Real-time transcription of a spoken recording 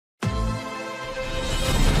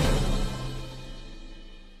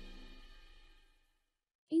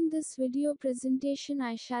this video presentation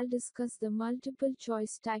I shall discuss the multiple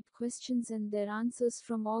choice type questions and their answers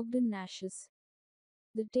from Ogden Nash's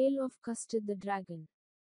The Tale of Custard the Dragon.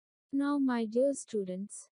 Now my dear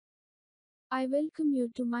students, I welcome you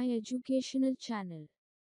to my educational channel.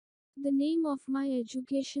 The name of my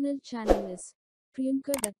educational channel is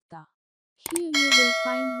McQ. Here you will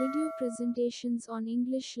find video presentations on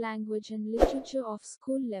English language and literature of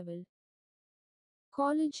school level,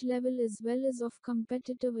 college level as well as of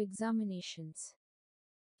competitive examinations.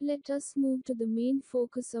 Let us move to the main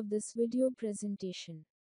focus of this video presentation.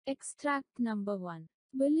 Extract number 1.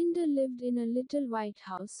 Belinda lived in a little white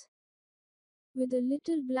house with a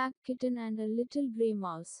little black kitten and a little grey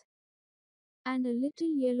mouse, and a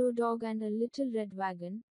little yellow dog and a little red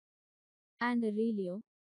wagon, and a really,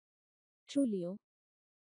 truly,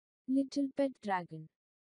 little pet dragon.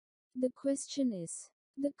 The question is,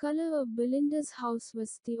 the color of Belinda's house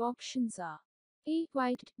was. The options are A.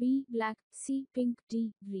 White, B. Black, C. Pink,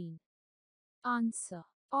 D. Green. Answer.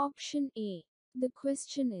 Option A. The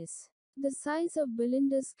question is, the size of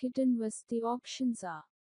Belinda's kitten was. The options are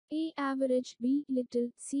A. Average, B. Little,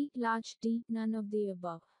 C. Large, D. None of the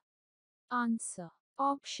above. Answer.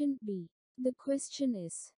 Option B. The question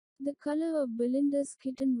is, the color of Belinda's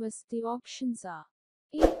kitten was. The options are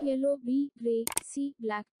A. Yellow, B. Grey, C.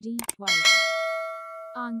 Black, D. White.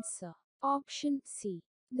 Answer. Option C.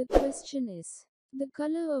 The question is, the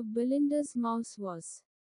color of Belinda's mouse was.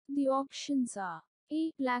 The options are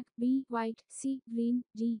A. Black, B. White, C. Green,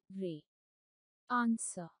 D. Grey.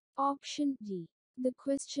 Answer. Option D. The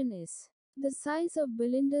question is, the size of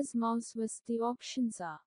Belinda's mouse was. The options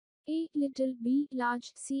are A. Little, B.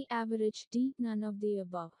 Large, C. Average, D. None of the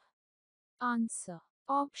above. Answer.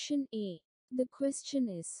 Option A. The question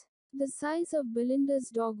is, the size of Belinda's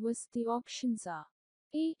dog was. The options are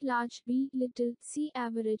A. Large, B. Little, C.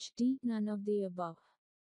 Average, D. None of the above.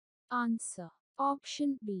 Answer.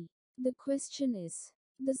 Option B. The question is,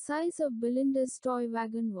 the size of Belinda's toy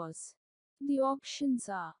wagon was. The options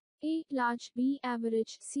are A. Large, B.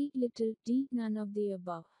 Average, C. Little, D. None of the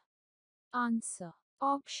above. Answer.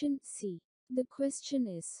 Option C. The question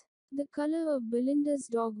is, the color of Belinda's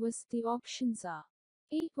dog was. The options are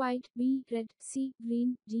A. White, B. Red, C.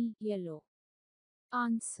 Green, D. Yellow.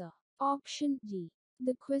 Answer. Option D.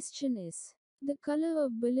 The question is, the color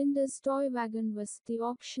of Belinda's toy wagon was. The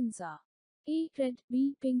options are A. Red,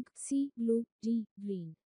 B. Pink, C. Blue, D.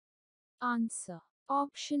 Green. Answer.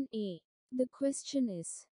 Option A. The question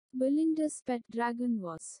is, Belinda's pet dragon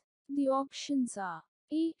was. The options are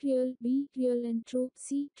A. Real, B. Real and true,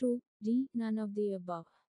 C. True, D. None of the above.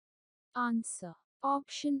 Answer.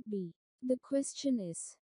 Option B. The question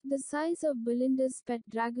is, the size of Belinda's pet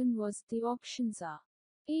dragon was. The options are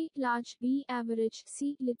A. Large, B. Average,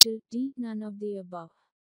 C. Little, D. None of the above.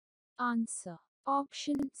 Answer.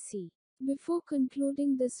 Option C. Before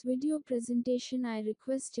concluding this video presentation, I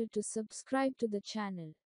request you to subscribe to the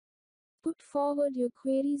channel. Put forward your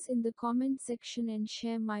queries in the comment section and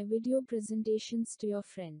share my video presentations to your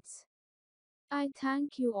friends. I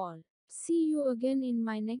thank you all. See you again in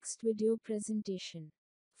my next video presentation.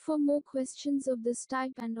 For more questions of this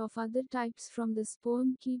type and of other types from this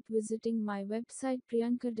poem, keep visiting my website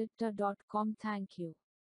priyankadatta.com. Thank you.